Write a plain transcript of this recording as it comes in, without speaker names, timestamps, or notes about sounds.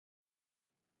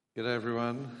G'day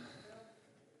everyone.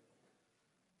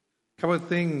 A couple of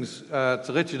things to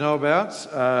let you know about.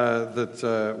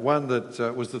 One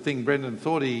that was the thing Brendan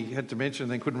thought he had to mention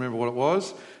and then couldn't remember what it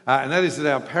was. And that is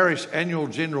that our parish annual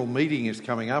general meeting is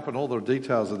coming up, and all the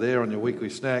details are there on your weekly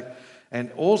snack.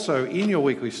 And also in your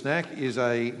weekly snack is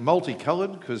a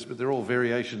multicoloured, but they're all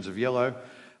variations of yellow,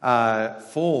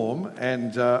 form.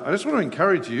 And I just want to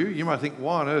encourage you. You might think,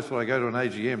 why on earth would I go to an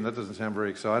AGM? That doesn't sound very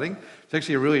exciting. It's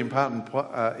actually a really important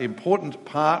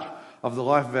part of the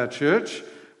life of our church,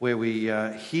 where we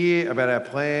hear about our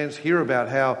plans, hear about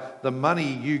how the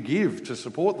money you give to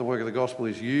support the work of the gospel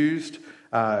is used.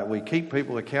 We keep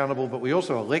people accountable, but we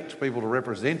also elect people to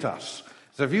represent us.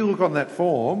 So if you look on that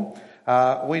form,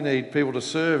 we need people to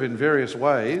serve in various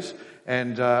ways.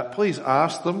 And please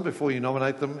ask them before you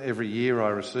nominate them. Every year I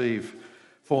receive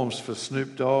forms for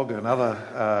Snoop Dogg and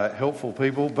other helpful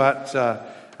people, but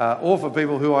or for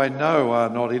people who I know are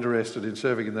not interested in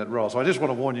serving in that role. So I just want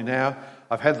to warn you now,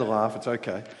 I've had the laugh, it's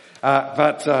okay.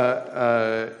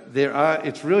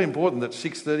 It's really important that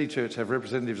 630 Church have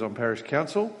representatives on parish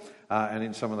council and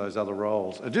in some of those other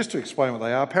roles. And just to explain what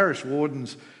they are, parish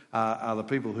wardens are the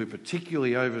people who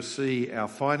particularly oversee our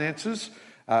finances,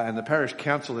 and the parish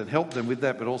council then help them with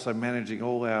that, but also managing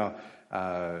all our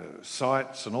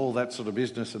sites and all that sort of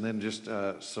business, and then just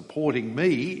supporting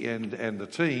me and the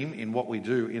team in what we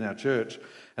do in our church.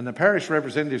 And the parish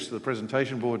representatives to the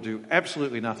presentation board do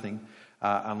absolutely nothing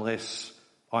unless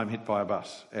I'm hit by a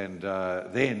bus, and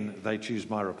then they choose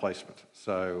my replacement.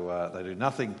 So they do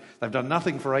nothing. They've done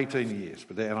nothing for 18 years,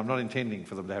 and I'm not intending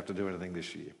for them to have to do anything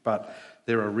this year. But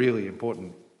they're a really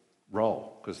important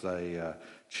role because they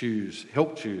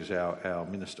help choose our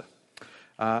minister.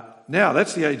 Now,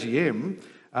 that's the AGM.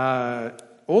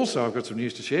 Also, I've got some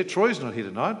news to share. Troy's not here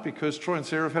tonight because Troy and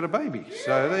Sarah have had a baby.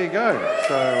 So there you go.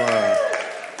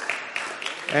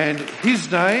 And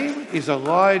his name is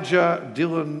Elijah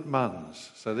Dylan Munns.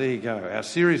 So there you go. Our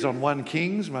series on 1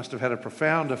 Kings must have had a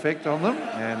profound effect on them,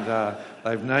 and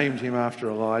they've named him after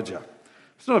Elijah.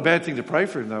 It's not a bad thing to pray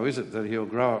for him, though, is it? That he'll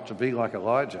grow up to be like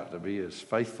Elijah, to be as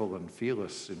faithful and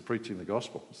fearless in preaching the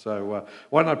gospel. So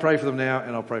why don't I pray for them now,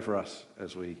 and I'll pray for us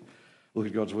as we look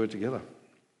at God's word together.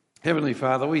 Heavenly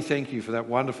Father, we thank you for that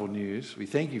wonderful news. We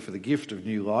thank you for the gift of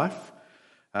new life.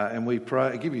 And we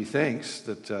give you thanks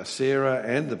that Sarah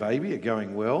and the baby are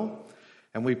going well.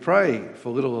 And we pray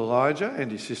for little Elijah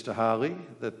and his sister Harley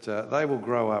that they will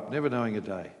grow up never knowing a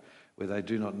day where they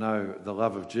do not know the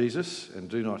love of Jesus and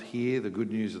do not hear the good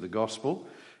news of the gospel.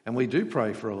 And we do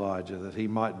pray for Elijah that he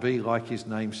might be like his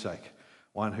namesake,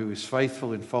 one who is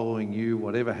faithful in following you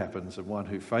whatever happens, and one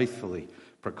who faithfully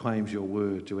proclaims your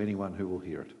word to anyone who will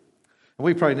hear it. And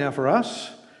we pray now for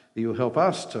us, that you'll help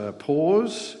us to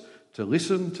pause, to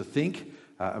listen, to think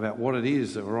about what it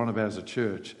is that we're on about as a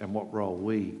church and what role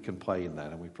we can play in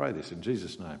that. And we pray this in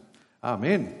Jesus' name.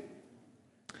 Amen.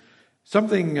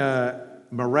 Something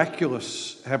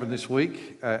miraculous happened this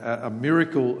week. A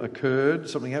miracle occurred,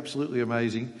 something absolutely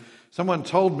amazing. Someone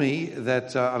told me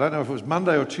that, I don't know if it was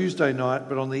Monday or Tuesday night,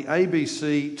 but on the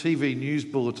ABC TV news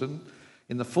bulletin,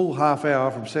 in the full half hour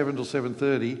from 7 till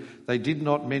 7:30, they did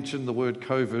not mention the word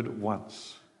COVID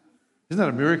once. Isn't that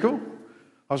a miracle?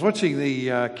 I was watching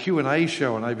the Q&A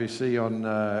show on ABC on,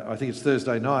 I think it's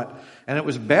Thursday night, and it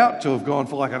was about to have gone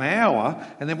for like an hour,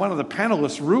 and then one of the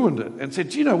panellists ruined it and said,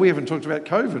 do you know we haven't talked about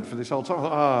COVID for this whole time? I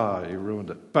thought, you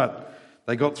ruined it. But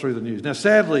they got through the news. Now,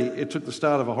 sadly, it took the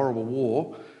start of a horrible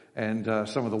war and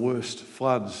some of the worst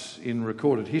floods in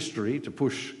recorded history to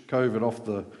push COVID off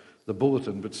the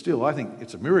bulletin, but still, I think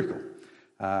it's a miracle.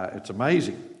 It's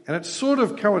amazing. And it sort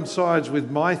of coincides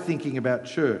with my thinking about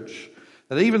church.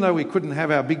 That even though we couldn't have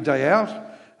our big day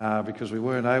out because we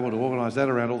weren't able to organise that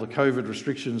around all the COVID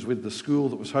restrictions with the school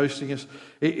that was hosting us,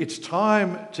 it's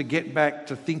time to get back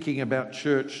to thinking about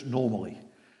church normally.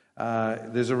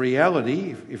 There's a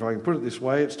reality, if I can put it this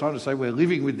way, it's time to say we're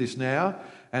living with this now,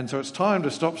 and so it's time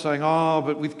to stop saying,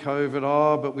 but with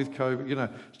COVID,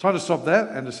 it's time to stop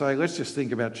that and to say, let's just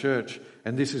think about church,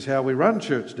 and this is how we run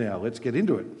church now, let's get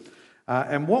into it.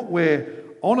 And what we're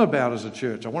on about as a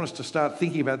church, I want us to start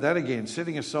thinking about that again,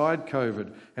 setting aside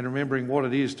COVID and remembering what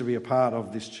it is to be a part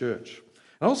of this church.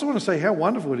 And I also want to say how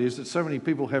wonderful it is that so many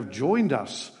people have joined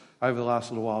us over the last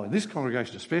little while, in this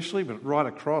congregation especially, but right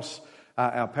across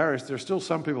our parish. There are still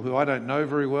some people who I don't know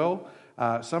very well,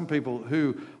 some people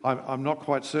who I'm not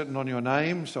quite certain on your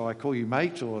name, so I call you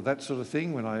mate or that sort of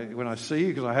thing when I see you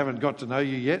because I haven't got to know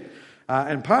you yet.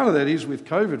 And part of that is with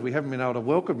COVID, we haven't been able to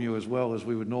welcome you as well as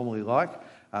we would normally like.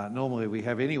 Normally we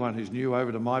have anyone who's new over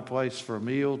to my place for a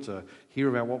meal to hear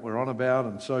about what we're on about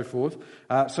and so forth.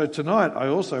 So tonight I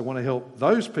also want to help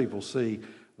those people see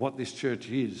what this church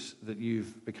is that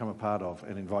you've become a part of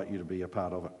and invite you to be a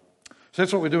part of it. So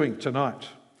that's what we're doing tonight.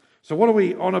 So what are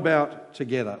we on about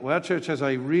together? Well, our church has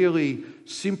a really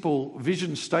simple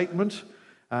vision statement,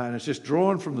 and it's just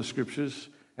drawn from the scriptures,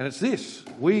 and it's this: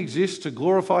 we exist to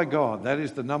glorify God. That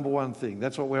is the number one thing.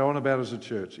 That's what we're on about as a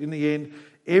church. In the end,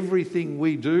 everything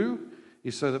we do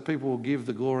is so that people will give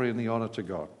the glory and the honour to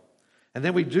God. And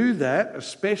then we do that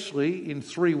especially in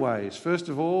three ways. First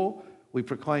of all, we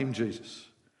proclaim Jesus.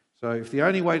 So if the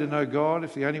only way to know God,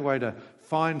 if the only way to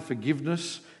find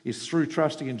forgiveness is through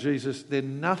trusting in Jesus,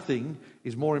 then nothing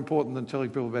is more important than telling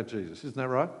people about Jesus. Isn't that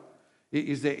right?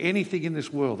 Is there anything in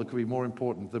this world that could be more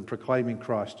important than proclaiming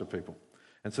Christ to people?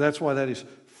 And so that's why that is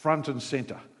front and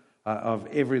centre of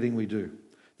everything we do.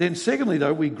 Then secondly,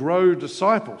 though, we grow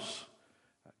disciples.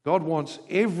 God wants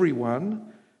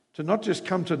everyone to not just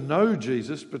come to know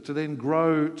Jesus, but to then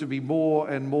grow to be more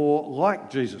and more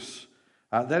like Jesus.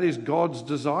 That is God's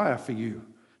desire for you.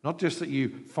 Not just that you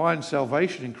find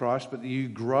salvation in Christ, but that you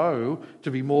grow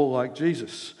to be more like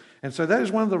Jesus. And so that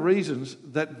is one of the reasons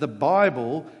that the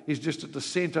Bible is just at the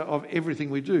centre of everything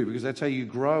we do, because that's how you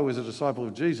grow as a disciple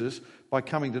of Jesus, by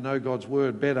coming to know God's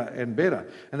word better and better.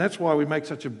 And that's why we make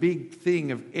such a big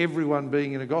thing of everyone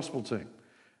being in a gospel team.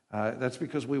 That's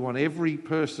because we want every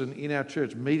person in our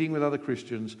church meeting with other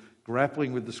Christians,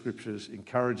 grappling with the scriptures,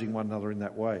 encouraging one another in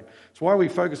that way. It's why we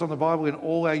focus on the Bible in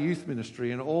all our youth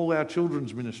ministry and all our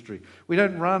children's ministry. We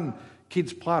don't run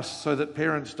Kids Plus so that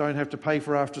parents don't have to pay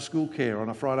for after school care on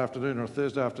a Friday afternoon or a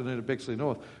Thursday afternoon at Bexley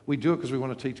North. We do it because we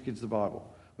want to teach kids the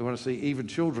Bible. We want to see even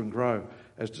children grow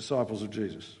as disciples of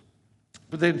Jesus.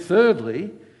 But then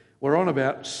thirdly, we're on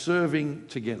about serving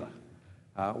together.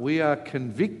 We are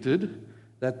convicted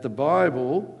that the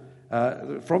Bible,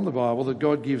 from the Bible, that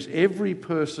God gives every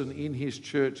person in his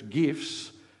church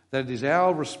gifts that it is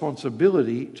our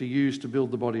responsibility to use to build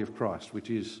the body of Christ,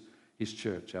 which is his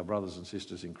church, our brothers and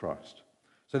sisters in Christ.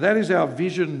 So that is our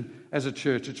vision as a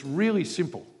church. It's really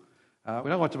simple. We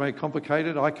don't like to make it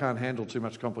complicated. I can't handle too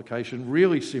much complication.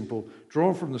 Really simple,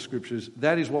 drawn from the scriptures.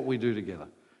 That is what we do together.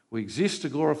 We exist to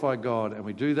glorify God, and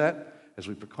we do that as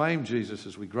we proclaim Jesus,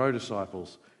 as we grow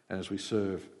disciples, and as we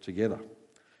serve together.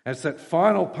 And it's that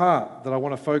final part that I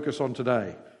want to focus on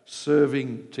today,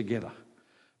 serving together.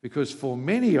 Because for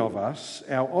many of us,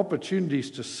 our opportunities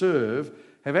to serve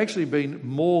have actually been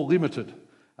more limited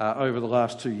over the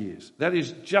last 2 years. That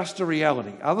is just a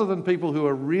reality. Other than people who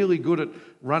are really good at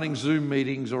running Zoom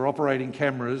meetings or operating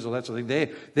cameras or that sort of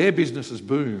thing, their business has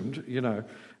boomed, you know.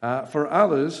 For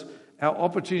others, our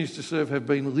opportunities to serve have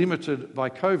been limited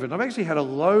by COVID. And I've actually had a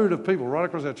load of people right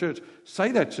across our church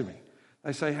say that to me.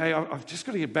 They say, hey, I've just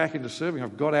got to get back into serving.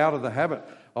 I've got out of the habit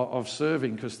of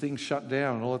serving because things shut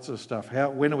down and all that sort of stuff.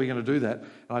 When are we going to do that?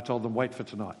 And I told them, wait for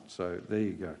tonight. So there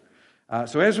you go.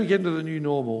 So as we get into the new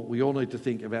normal, we all need to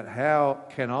think about how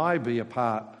can I be a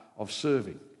part of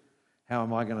serving? How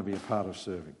am I going to be a part of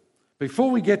serving? Before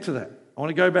we get to that, I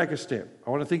want to go back a step. I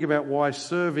want to think about why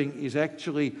serving is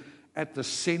actually at the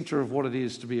centre of what it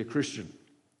is to be a Christian.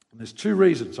 And there's two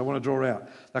reasons I want to draw out.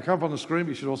 They'll come up on the screen,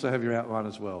 but you should also have your outline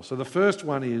as well. So the first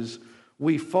one is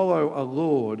we follow a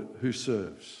Lord who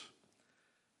serves.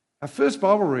 Our first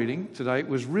Bible reading today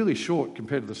was really short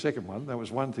compared to the second one. That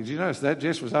was one thing. Did you notice that?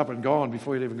 Jess was up and gone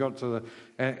before you'd even got to the...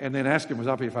 And then Askin was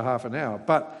up here for half an hour.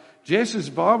 But Jess's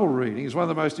Bible reading is one of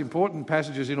the most important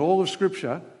passages in all of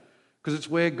Scripture because it's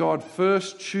where God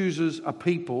first chooses a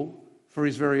people for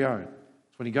his very own.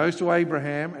 When he goes to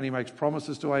Abraham and he makes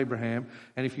promises to Abraham.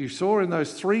 And if you saw in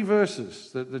those 3 verses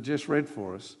that Jess read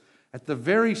for us, at the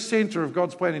very centre of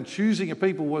God's plan in choosing a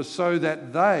people was so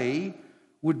that they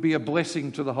would be a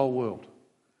blessing to the whole world.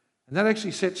 And that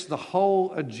actually sets the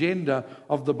whole agenda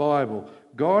of the Bible.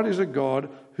 God is a God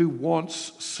who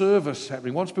wants service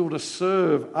happening, wants people to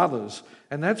serve others.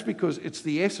 And that's because it's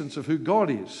the essence of who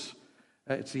God is.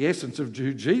 It's the essence of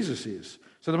who Jesus is.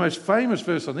 So the most famous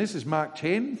verse on this is Mark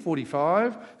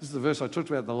 10:45. This is the verse I talked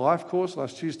about at the Life course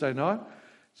last Tuesday night.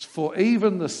 It's, for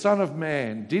even the Son of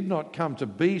Man did not come to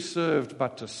be served,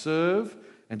 but to serve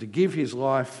and to give his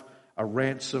life a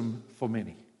ransom for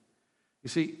many. You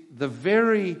see, the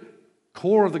very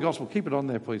core of the gospel, keep it on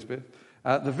there please, Beth.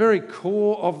 The very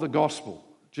core of the gospel,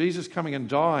 Jesus coming and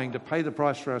dying to pay the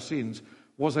price for our sins,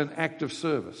 was an act of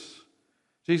service.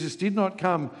 Jesus did not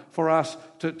come for us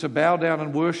to bow down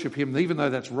and worship him, even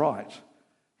though that's right.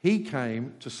 He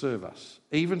came to serve us,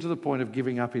 even to the point of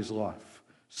giving up his life.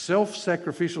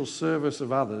 Self-sacrificial service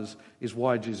of others is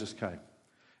why Jesus came.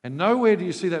 And nowhere do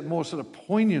you see that more sort of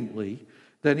poignantly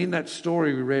than in that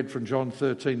story we read from John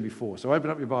 13 before. So open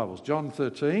up your Bibles. John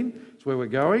 13 is where we're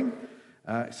going.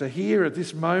 So here at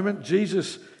this moment,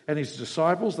 Jesus and his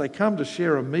disciples, they come to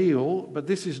share a meal, but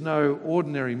this is no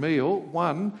ordinary meal.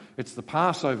 One, it's the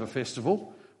Passover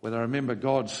festival, where they remember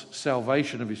God's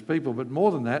salvation of his people. But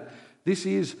more than that, this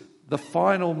is the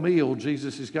final meal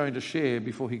Jesus is going to share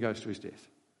before he goes to his death.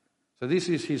 So this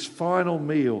is his final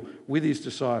meal with his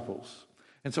disciples.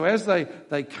 And so as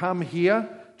they come here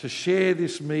to share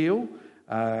this meal,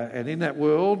 and in that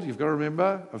world, you've got to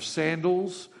remember, of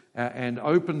sandals and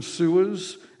open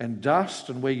sewers and dust,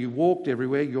 and where you walked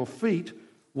everywhere, your feet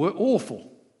were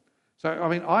awful. So, I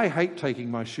mean, I hate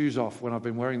taking my shoes off when I've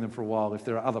been wearing them for a while if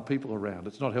there are other people around.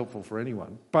 It's not helpful for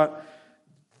anyone. But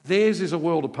theirs is a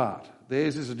world apart.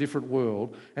 Theirs is a different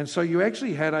world. And so you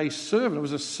actually had a servant. It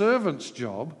was a servant's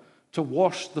job to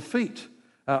wash the feet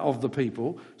of the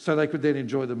people so they could then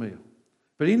enjoy the meal.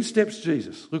 But in steps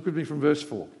Jesus. Look with me from verse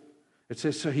 4. It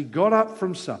says, so he got up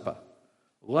from supper,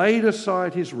 laid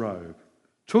aside his robe,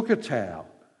 took a towel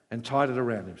and tied it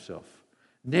around himself.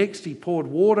 Next, he poured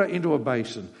water into a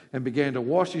basin and began to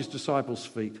wash his disciples'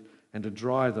 feet and to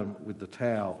dry them with the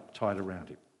towel tied around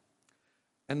him.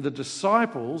 And the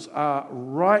disciples are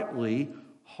rightly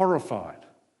horrified.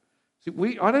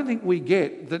 See, I don't think we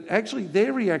get that actually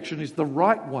their reaction is the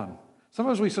right one.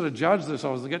 Sometimes we sort of judge this. I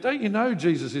was thinking, don't you know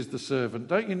Jesus is the servant?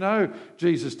 Don't you know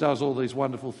Jesus does all these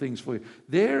wonderful things for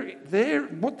you?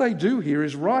 What they do here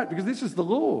is right, because this is the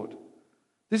Lord.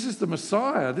 This is the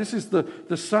Messiah. This is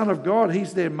the Son of God.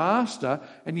 He's their master,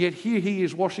 and yet here he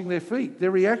is washing their feet.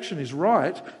 Their reaction is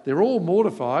right. They're all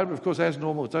mortified. But of course, as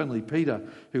normal, it's only Peter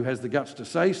who has the guts to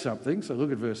say something. So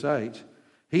look at verse 8.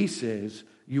 He says,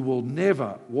 you will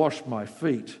never wash my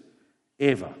feet,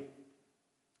 ever.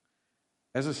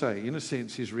 As I say, in a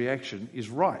sense, his reaction is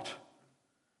right.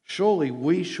 Surely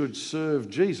we should serve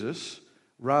Jesus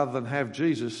rather than have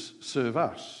Jesus serve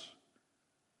us.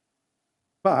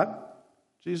 But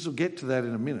Jesus will get to that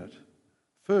in a minute.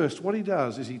 First, what he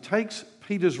does is he takes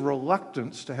Peter's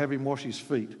reluctance to have him wash his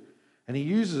feet, and he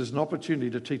uses it as an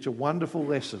opportunity to teach a wonderful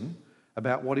lesson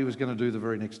about what he was going to do the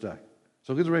very next day.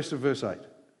 So look at the rest of verse 8.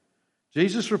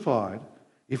 Jesus replied,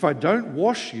 if I don't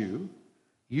wash you,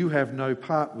 you have no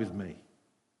part with me.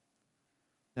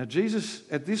 Now, Jesus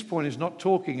at this point is not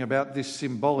talking about this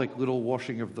symbolic little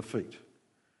washing of the feet.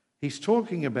 He's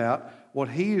talking about what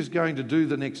he is going to do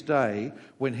the next day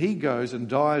when he goes and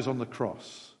dies on the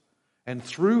cross. And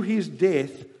through his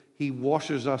death, he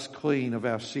washes us clean of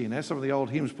our sin. As some of the old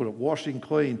hymns put it, washing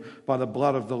clean by the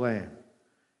blood of the Lamb.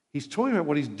 He's talking about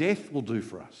what his death will do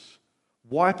for us,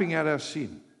 wiping out our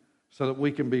sin so that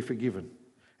we can be forgiven.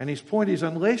 And his point is,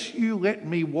 unless you let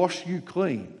me wash you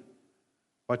clean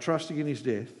by trusting in his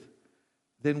death,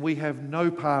 then we have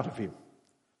no part of him.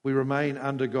 We remain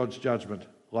under God's judgment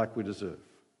like we deserve.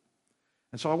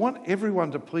 And so I want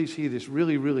everyone to please hear this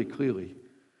really, really clearly.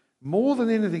 More than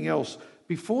anything else,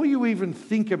 before you even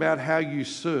think about how you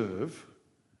serve,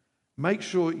 make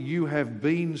sure you have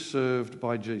been served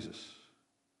by Jesus.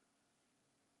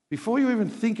 Before you even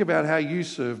think about how you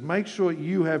serve, make sure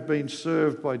you have been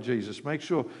served by Jesus. Make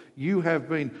sure you have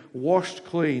been washed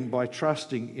clean by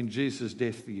trusting in Jesus'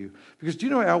 death for you. Because do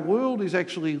you know, our world is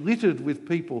actually littered with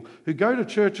people who go to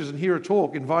churches and hear a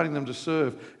talk inviting them to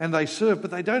serve, and they serve,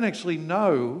 but they don't actually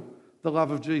know the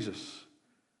love of Jesus.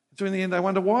 So in the end, they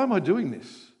wonder, why am I doing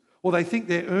this? Or they think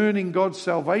they're earning God's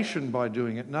salvation by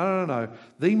doing it. No.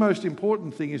 The most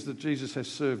important thing is that Jesus has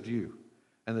served you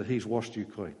and that he's washed you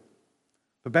clean.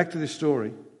 But back to this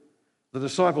story, the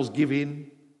disciples give in,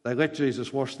 they let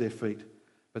Jesus wash their feet,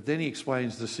 but then he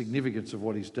explains the significance of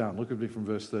what he's done. Look at me from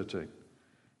verse 13.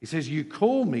 He says, you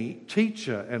call me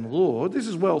teacher and Lord. This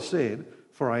is well said,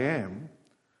 for I am.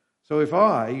 So if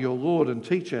I, your Lord and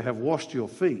teacher, have washed your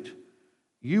feet,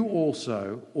 you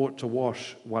also ought to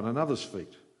wash one another's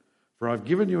feet. For I've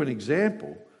given you an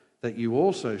example that you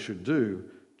also should do,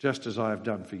 just as I have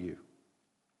done for you.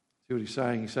 See what he's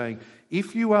saying? He's saying,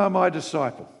 if you are my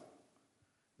disciple,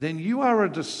 then you are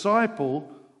a disciple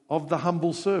of the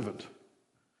humble servant.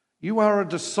 You are a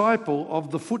disciple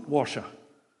of the foot washer.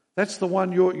 That's the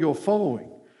one you're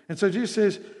following. And so Jesus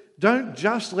says, don't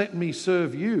just let me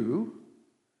serve you.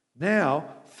 Now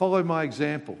follow my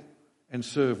example and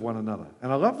serve one another.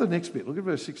 And I love the next bit. Look at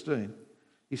verse 16.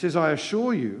 He says, I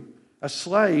assure you, a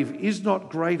slave is not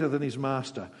greater than his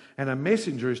master, and a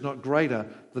messenger is not greater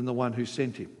than the one who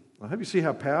sent him. I hope you see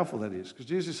how powerful that is, because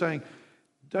Jesus is saying,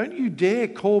 don't you dare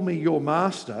call me your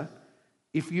master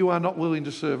if you are not willing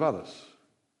to serve others.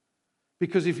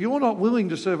 Because if you're not willing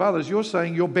to serve others, you're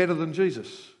saying you're better than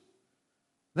Jesus.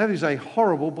 That is a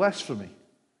horrible blasphemy.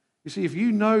 You see, if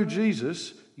you know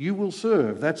Jesus, you will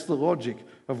serve. That's the logic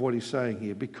of what he's saying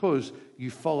here, because you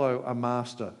follow a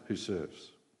master who serves.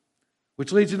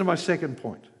 Which leads into my second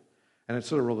point. and it's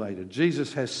sort of related.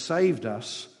 Jesus has saved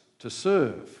us to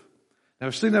serve. Now,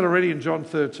 we've seen that already in John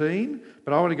 13,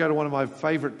 but I want to go to one of my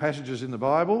favourite passages in the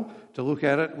Bible to look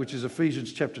at it, which is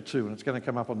Ephesians chapter 2, and it's going to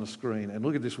come up on the screen. And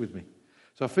look at this with me.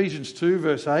 So Ephesians 2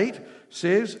 verse 8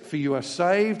 says, "For you are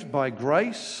saved by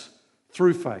grace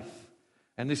through faith.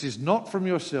 And this is not from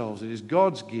yourselves, it is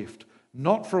God's gift,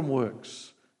 not from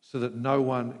works, so that no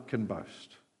one can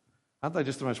boast." Aren't they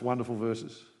just the most wonderful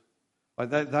verses?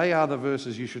 They are the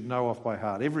verses you should know off by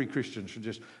heart. Every Christian should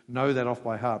just know that off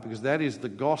by heart, because that is the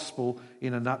gospel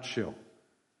in a nutshell.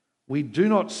 We do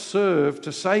not serve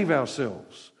to save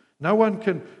ourselves. No one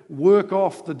can work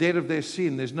off the debt of their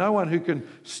sin. There's no one who can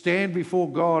stand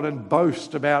before God and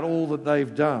boast about all that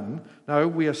they've done. No,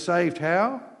 we are saved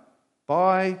how?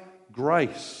 By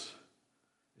grace.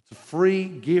 It's a free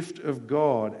gift of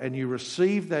God, and you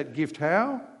receive that gift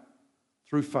how?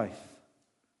 Through faith,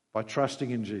 by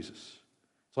trusting in Jesus.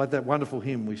 It's like that wonderful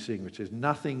hymn we sing, which says,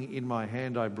 "Nothing in my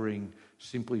hand I bring,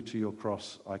 simply to your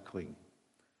cross I cling."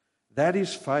 That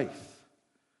is faith.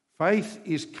 Faith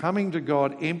is coming to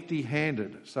God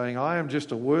empty-handed, saying, "I am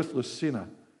just a worthless sinner,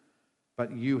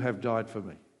 but you have died for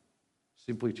me.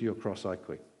 Simply to your cross I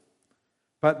cling."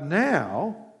 But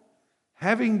now,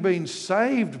 having been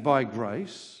saved by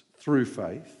grace through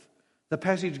faith, the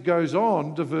passage goes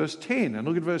on to verse 10. And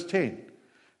look at verse 10.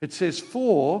 It says,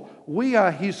 "For we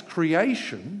are his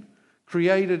creation,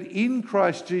 created in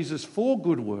Christ Jesus for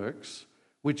good works,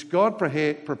 which God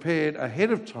prepared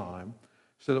ahead of time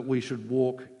so that we should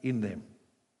walk in them."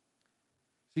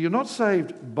 So you're not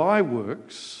saved by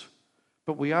works,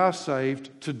 but we are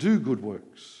saved to do good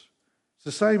works. It's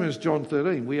the same as John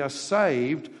 13. We are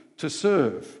saved to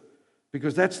serve,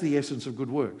 because that's the essence of good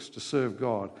works, to serve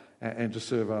God and to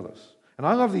serve others. And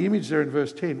I love the image there in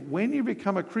verse 10. When you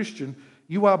become a Christian,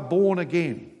 you are born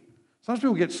again. Sometimes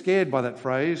people get scared by that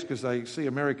phrase because they see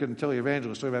American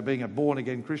televangelists talk about being a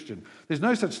born-again Christian. There's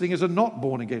no such thing as a not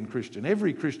born-again Christian.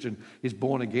 Every Christian is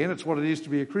born again. It's what it is to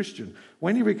be a Christian.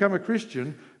 When you become a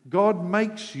Christian, God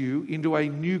makes you into a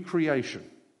new creation,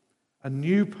 a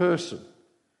new person.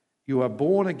 You are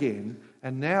born again,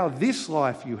 and now this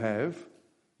life you have,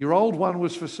 your old one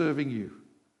was for serving you.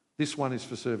 This one is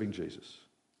for serving Jesus.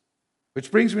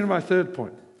 Which brings me to my third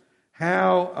point.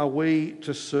 How are we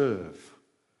to serve?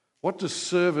 What does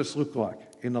service look like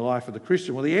in the life of the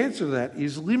Christian? Well, the answer to that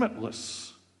is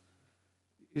limitless.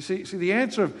 You see, the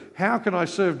answer of how can I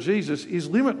serve Jesus is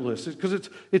limitless, because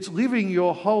it's living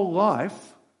your whole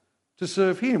life to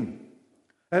serve him.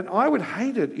 And I would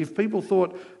hate it if people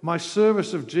thought my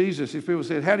service of Jesus, if people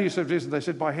said, "How do you serve Jesus?" And they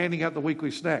said, "By handing out the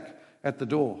weekly snack at the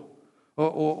door.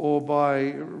 Or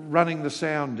by running the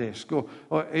sound desk." Or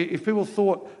if people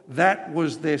thought that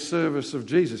was their service of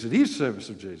Jesus, it is service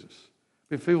of Jesus.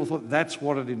 If people thought that's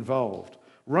what it involved.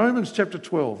 Romans chapter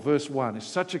 12, verse 1 is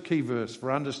such a key verse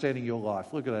for understanding your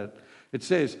life. Look at it. It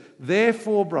says,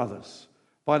 "Therefore, brothers,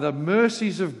 by the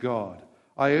mercies of God,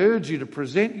 I urge you to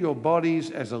present your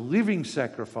bodies as a living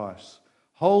sacrifice,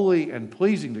 holy and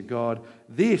pleasing to God.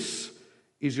 This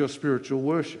is your spiritual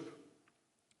worship."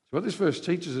 So what this verse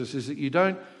teaches us is that you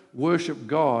don't worship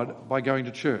God by going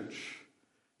to church.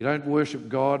 You don't worship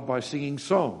God by singing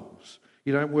songs.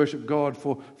 You don't worship God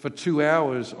for 2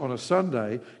 hours on a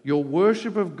Sunday. Your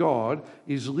worship of God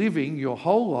is living your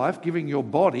whole life, giving your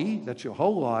body, that's your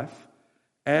whole life,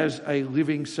 as a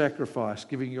living sacrifice,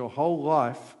 giving your whole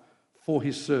life for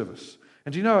his service.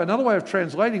 And you know, another way of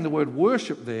translating the word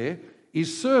worship there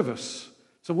is service.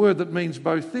 It's a word that means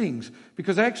both things,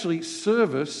 because actually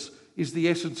service is the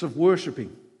essence of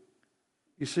worshipping.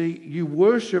 You see, you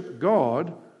worship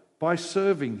God by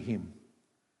serving him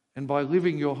and by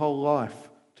living your whole life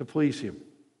to please him.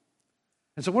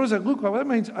 And so what does that look like? Well, that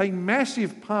means a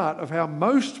massive part of how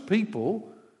most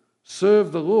people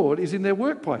serve the Lord is in their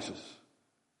workplaces.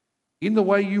 In the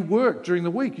way you work during the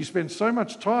week. You spend so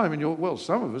much time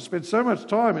some of us spend so much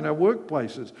time in our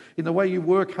workplaces, in the way you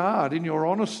work hard, in your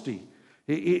honesty,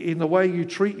 in the way you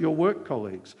treat your work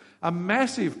colleagues. A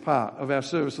massive part of our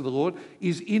service of the Lord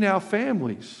is in our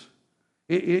families,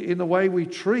 in the way we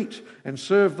treat and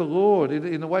serve the Lord,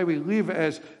 in the way we live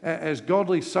as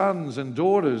godly sons and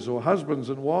daughters, or husbands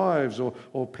and wives,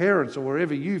 or parents, or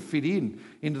wherever you fit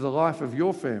into the life of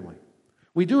your family.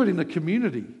 We do it in the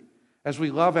community as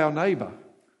we love our neighbour,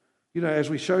 as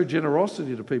we show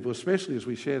generosity to people, especially as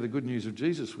we share the good news of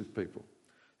Jesus with people.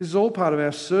 This is all part of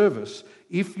our service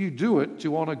if you do it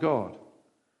to honour God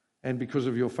and because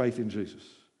of your faith in Jesus.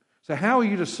 So how are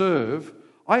you to serve?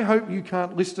 I hope you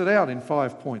can't list it out in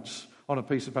 5 points on a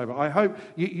piece of paper. I hope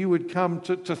you would come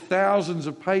to thousands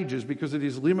of pages, because it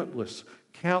is limitless.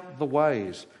 Count the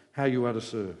ways how you are to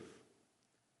serve.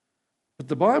 But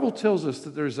the Bible tells us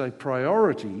that there is a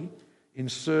priority in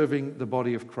serving the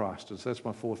body of Christ. And so that's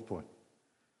my fourth point.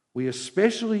 We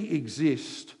especially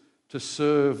exist to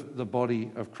serve the body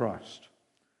of Christ.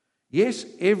 Yes,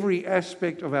 every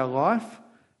aspect of our life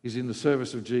is in the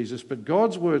service of Jesus, but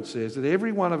God's word says that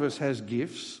every one of us has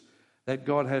gifts that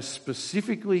God has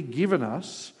specifically given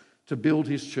us to build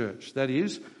his church. That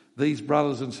is, these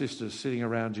brothers and sisters sitting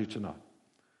around you tonight.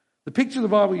 The picture the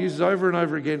Bible uses over and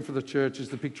over again for the church is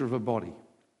the picture of a body.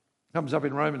 Comes up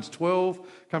in Romans 12,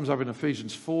 comes up in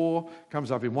Ephesians 4,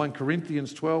 comes up in 1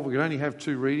 Corinthians 12. We could only have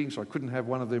 2 readings, so I couldn't have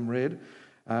one of them read.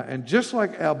 And just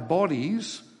like our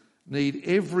bodies need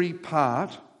every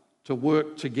part to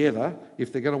work together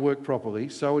if they're going to work properly,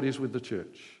 so it is with the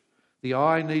church. The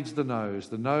eye needs the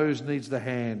nose needs the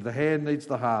hand needs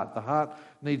the heart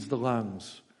needs the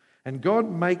lungs. And God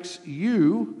makes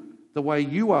you the way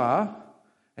you are,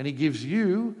 and he gives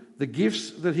you the gifts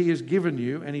that he has given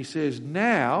you, and he says,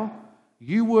 now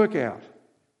you work out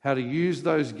how to use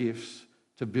those gifts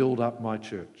to build up my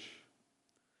church.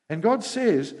 And God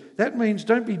says that means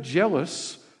don't be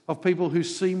jealous of people who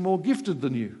seem more gifted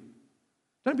than you.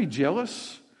 Don't be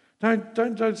jealous.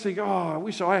 Don't think, oh, I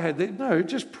wish I had that. No,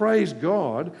 just praise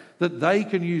God that they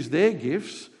can use their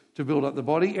gifts to build up the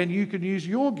body, and you can use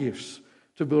your gifts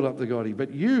to build up the body.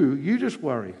 But you just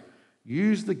worry.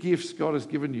 Use the gifts God has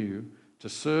given you to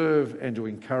serve and to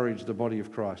encourage the body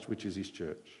of Christ, which is his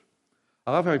church.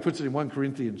 I love how he puts it in 1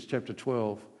 Corinthians chapter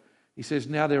 12. He says,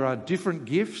 now there are different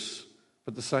gifts,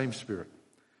 but the same Spirit.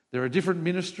 There are different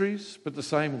ministries, but the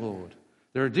same Lord.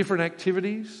 There are different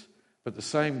activities, but the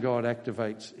same God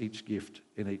activates each gift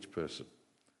in each person.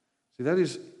 See, that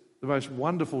is the most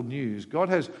wonderful news. God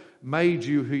has made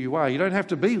you who you are. You don't have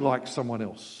to be like someone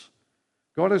else.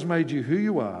 God has made you who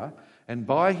you are, and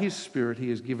by his Spirit, he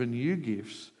has given you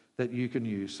gifts that you can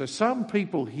use. So some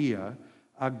people here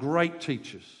are great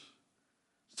teachers.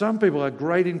 Some people are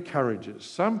great encouragers.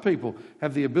 Some people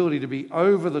have the ability to be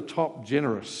over-the-top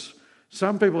generous.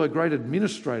 Some people are great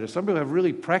administrators. Some people have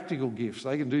really practical gifts.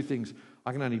 They can do things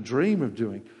I can only dream of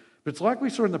doing. But it's like we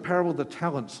saw in the parable of the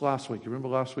talents last week. You remember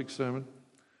last week's sermon?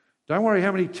 Don't worry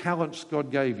how many talents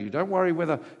God gave you. Don't worry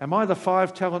whether, am I the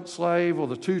 5-talent slave or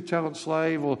the 2-talent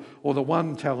slave or the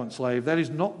 1-talent slave. That is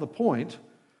not the point.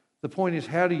 The point is,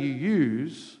 how do you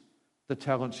use the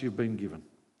talents you've been given?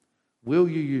 Will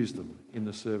you use them in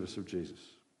the service of Jesus?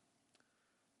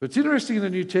 But it's interesting in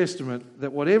the New Testament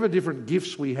that whatever different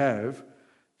gifts we have,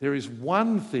 there is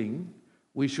one thing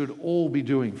we should all be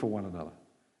doing for one another.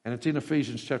 And it's in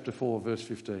Ephesians chapter 4, verse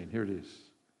 15. Here it is.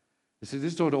 It says,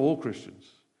 this is to all Christians.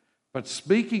 But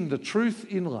speaking the truth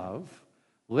in love,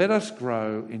 let us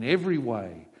grow in every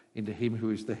way into him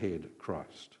who is the head,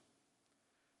 Christ.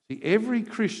 See, every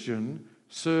Christian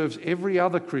serves every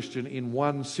other Christian in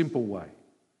one simple way.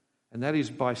 And that is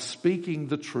by speaking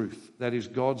the truth, that is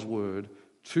God's word,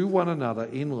 to one another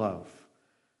in love.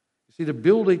 You see, to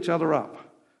build each other up,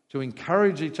 to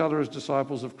encourage each other as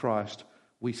disciples of Christ,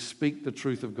 we speak the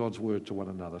truth of God's word to one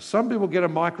another. Some people get a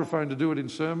microphone to do it in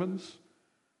sermons.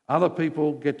 Other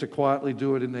people get to quietly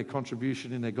do it in their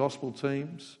contribution in their gospel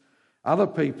teams. Other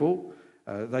people,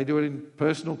 they do it in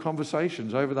personal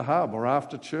conversations over the hub or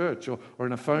after church or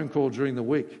in a phone call during the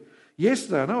week.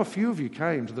 Yesterday, I know a few of you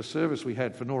came to the service we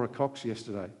had for Nora Cox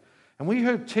yesterday, and we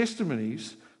heard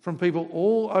testimonies from people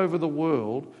all over the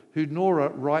world who Nora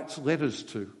writes letters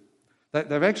to.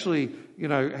 They've actually,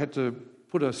 had to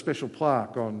put a special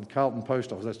plaque on Carlton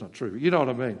Post Office. That's not true. You know what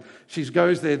I mean. She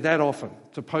goes there that often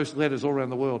to post letters all around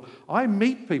the world. I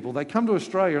meet people. They come to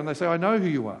Australia and they say, I know who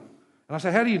you are. And I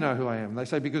say, how do you know who I am? And they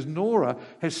say, because Nora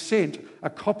has sent a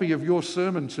copy of your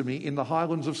sermon to me in the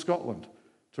Highlands of Scotland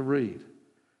to read.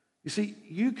 You see,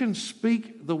 you can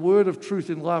speak the word of truth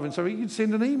in love, and so you can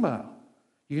send an email.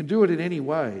 You can do it in any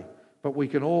way, but we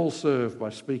can all serve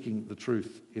by speaking the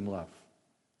truth in love.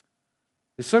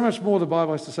 There's so much more the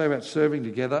Bible has to say about serving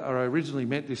together. I originally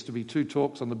meant this to be 2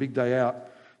 talks on the big day out.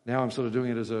 Now I'm sort of doing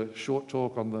it as a short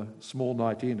talk on the small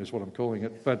night in, is what I'm calling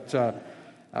it. But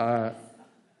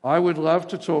I would love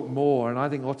to talk more, and I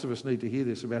think lots of us need to hear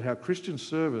this, about how Christian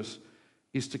service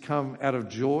is to come out of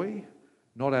joy,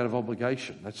 not out of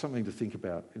obligation. That's something to think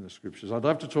about in the Scriptures. I'd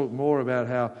love to talk more about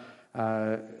how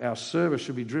our service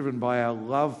should be driven by our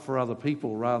love for other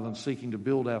people rather than seeking to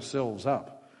build ourselves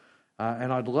up.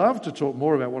 And I'd love to talk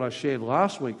more about what I shared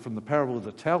last week from the parable of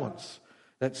the talents,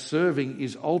 that serving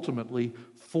is ultimately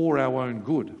for our own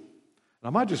good. And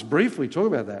I might just briefly talk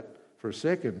about that for a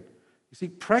second. You see,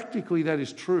 practically that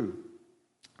is true.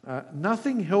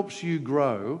 Nothing helps you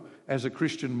grow as a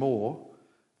Christian more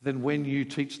than when you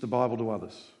teach the Bible to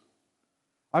others.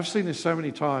 I've seen this so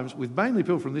many times with mainly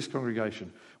people from this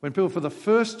congregation, when people for the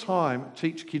first time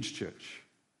teach kids' church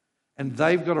and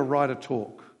they've got to write a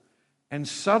talk and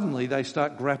suddenly they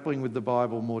start grappling with the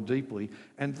Bible more deeply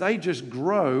and they just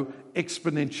grow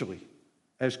exponentially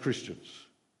as Christians.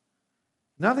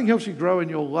 Nothing helps you grow in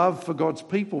your love for God's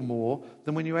people more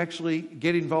than when you actually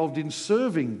get involved in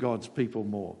serving God's people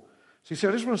more. So you see,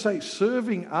 I just want to say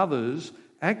serving others,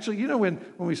 actually, you know, when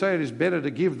we say it is better to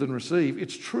give than receive,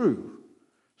 it's true.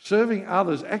 Serving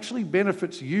others actually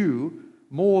benefits you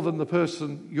more than the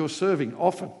person you're serving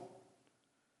often.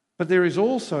 But there is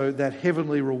also that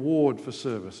heavenly reward for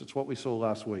service. It's what we saw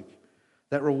last week.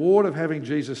 That reward of having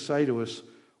Jesus say to us,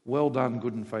 "Well done,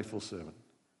 good and faithful servant.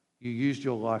 You used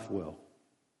your life well.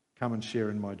 Come and share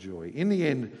in my joy." In the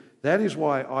end, that is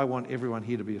why I want everyone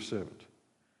here to be a servant,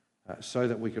 so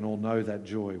that we can all know that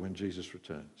joy when Jesus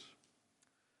returns.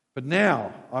 But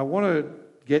now, I want to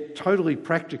get totally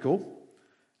practical,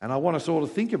 and I want us all to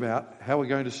think about how we're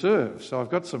going to serve. So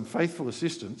I've got some faithful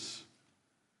assistants,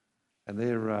 and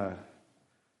they're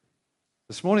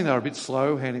this morning they were a bit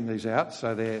slow handing these out,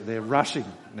 so they're rushing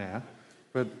now.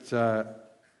 But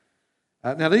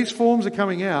now these forms are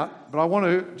coming out, but I want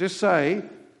to just say,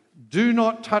 do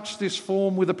not touch this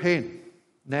form with a pen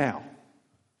now.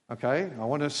 Okay? I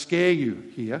want to scare you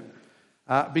here.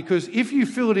 Because if you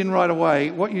fill it in right away,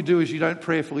 what you do is you don't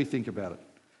prayerfully think about it.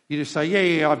 You just say,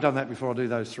 yeah, I've done that before, I'll do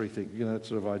those three things. You know, that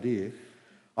sort of idea.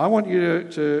 I want you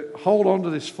to hold on to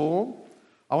this form.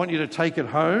 I want you to take it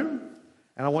home.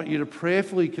 And I want you to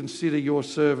prayerfully consider your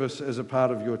service as a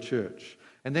part of your church.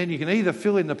 And then you can either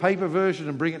fill in the paper version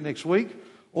and bring it next week,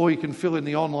 or you can fill in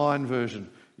the online version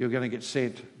you're going to get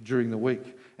sent during the week.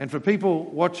 And for people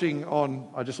watching on,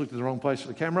 I just looked at the wrong place for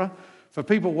the camera, for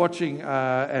people watching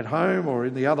at home or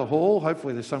in the other hall,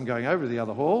 hopefully there's some going over to the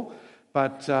other hall,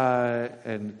 but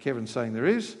and Kevin's saying there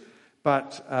is,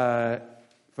 but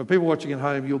for people watching at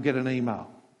home, you'll get an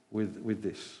email with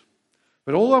this.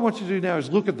 But all I want you to do now is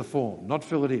look at the form, not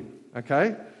fill it in,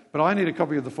 okay? But I need a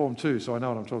copy of the form too, so I know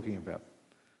what I'm talking about.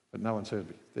 But no one's heard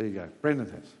me. There you go.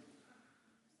 Brendan has.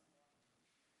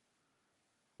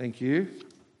 Thank you.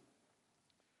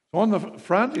 On the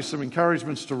front is some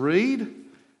encouragements to read.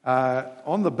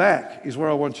 On the back is where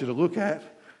I want you to look at.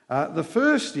 The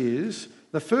first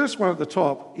one at the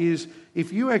top is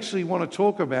if you actually want to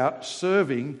talk about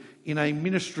serving in a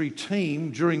ministry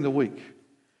team during the week.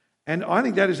 And I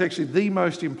think that is actually the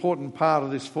most important part of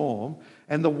this form.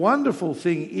 And the wonderful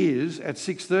thing is, at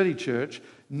 6:30 Church,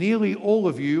 nearly all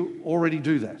of you already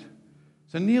do that.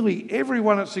 So nearly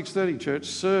everyone at 6:30 Church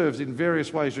serves in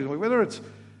various ways during the week, whether it's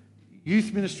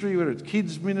youth ministry, whether it's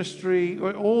kids ministry,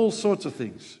 all sorts of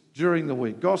things during the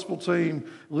week. Gospel team,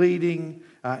 leading,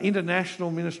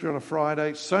 international ministry on a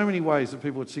Friday. So many ways that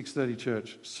people at 6:30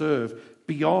 Church serve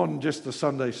beyond just the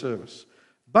Sunday service.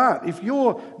 But if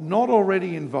you're not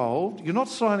already involved, you're not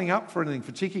signing up for anything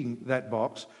for ticking that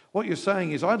box. What you're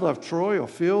saying is, I'd love Troy or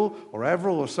Phil or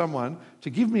Avril or someone to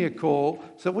give me a call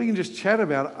so that we can just chat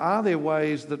about, are there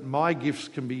ways that my gifts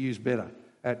can be used better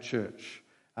at church?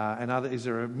 Is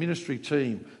there a ministry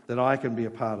team that I can be a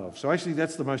part of? So actually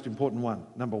that's the most important one,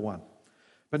 number one.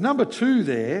 But number two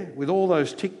there, with all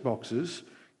those tick boxes,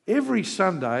 every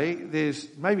Sunday there's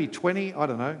maybe 20, I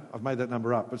don't know, I've made that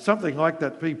number up, but something like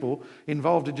that, people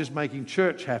involved in just making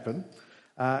church happen.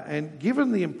 And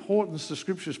given the importance the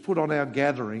Scriptures put on our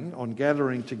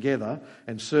gathering together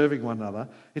and serving one another,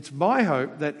 it's my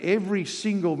hope that every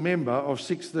single member of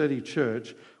 6:30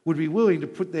 Church would be willing to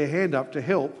put their hand up to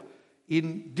help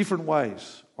in different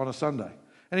ways on a Sunday.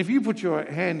 And if you put your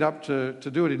hand up to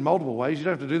do it in multiple ways, you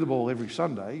don't have to do them all every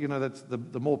Sunday. You know, that's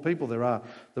the more people there are,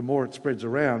 the more it spreads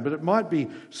around. But it might be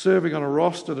serving on a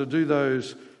roster to do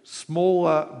those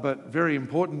smaller but very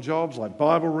important jobs like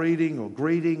Bible reading or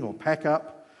greeting or pack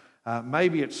up.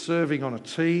 Maybe it's serving on a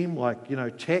team like,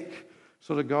 tech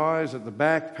sort of guys at the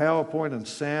back, PowerPoint and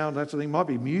sound, that sort of thing. It might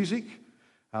be music.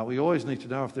 We always need to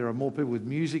know if there are more people with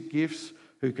music gifts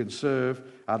who can serve.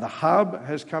 The hub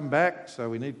has come back, so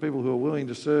we need people who are willing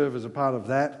to serve as a part of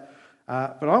that.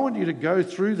 But I want you to go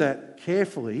through that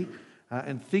carefully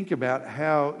and think about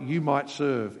how you might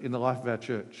serve in the life of our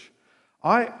church.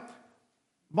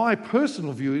 My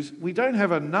personal view is we don't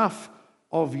have enough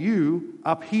of you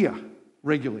up here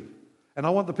regularly. And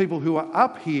I want the people who are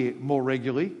up here more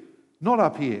regularly, not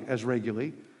up here as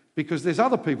regularly, because there's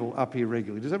other people up here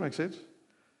regularly. Does that make sense?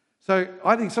 So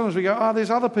I think sometimes we go,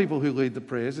 there's other people who lead the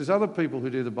prayers, there's other people who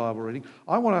do the Bible reading.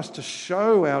 I want us to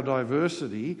show our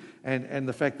diversity and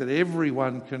the fact that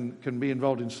everyone can be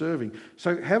involved in serving.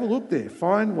 So have a look there.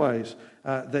 Find ways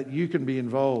that you can be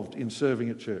involved in serving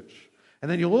at church. And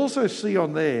then you'll also see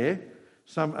on there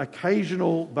some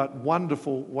occasional but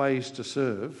wonderful ways to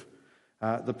serve.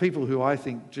 The people who I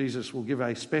think Jesus will give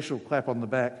a special clap on the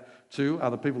back to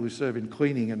are the people who serve in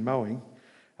cleaning and mowing,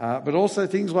 but also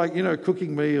things like,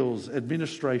 cooking meals,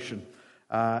 administration,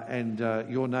 and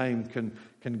your name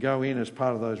can go in as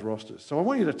part of those rosters. So I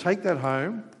want you to take that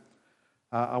home.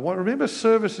 Remember,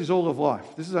 service is all of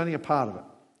life. This is only a part of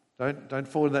it. Don't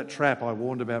fall into that trap I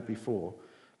warned about before.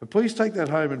 But please take that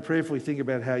home and prayerfully think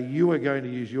about how you are going to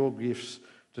use your gifts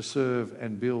to serve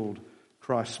and build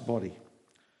Christ's body.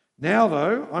 Now,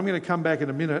 though, I'm going to come back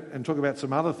in a minute and talk about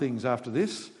some other things after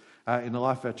this in the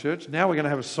life of our church. Now we're going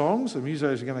to have a song. So the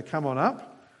musos are going to come on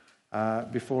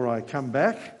up before I come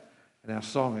back. And our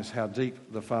song is How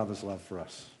Deep the Father's Love for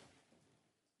Us.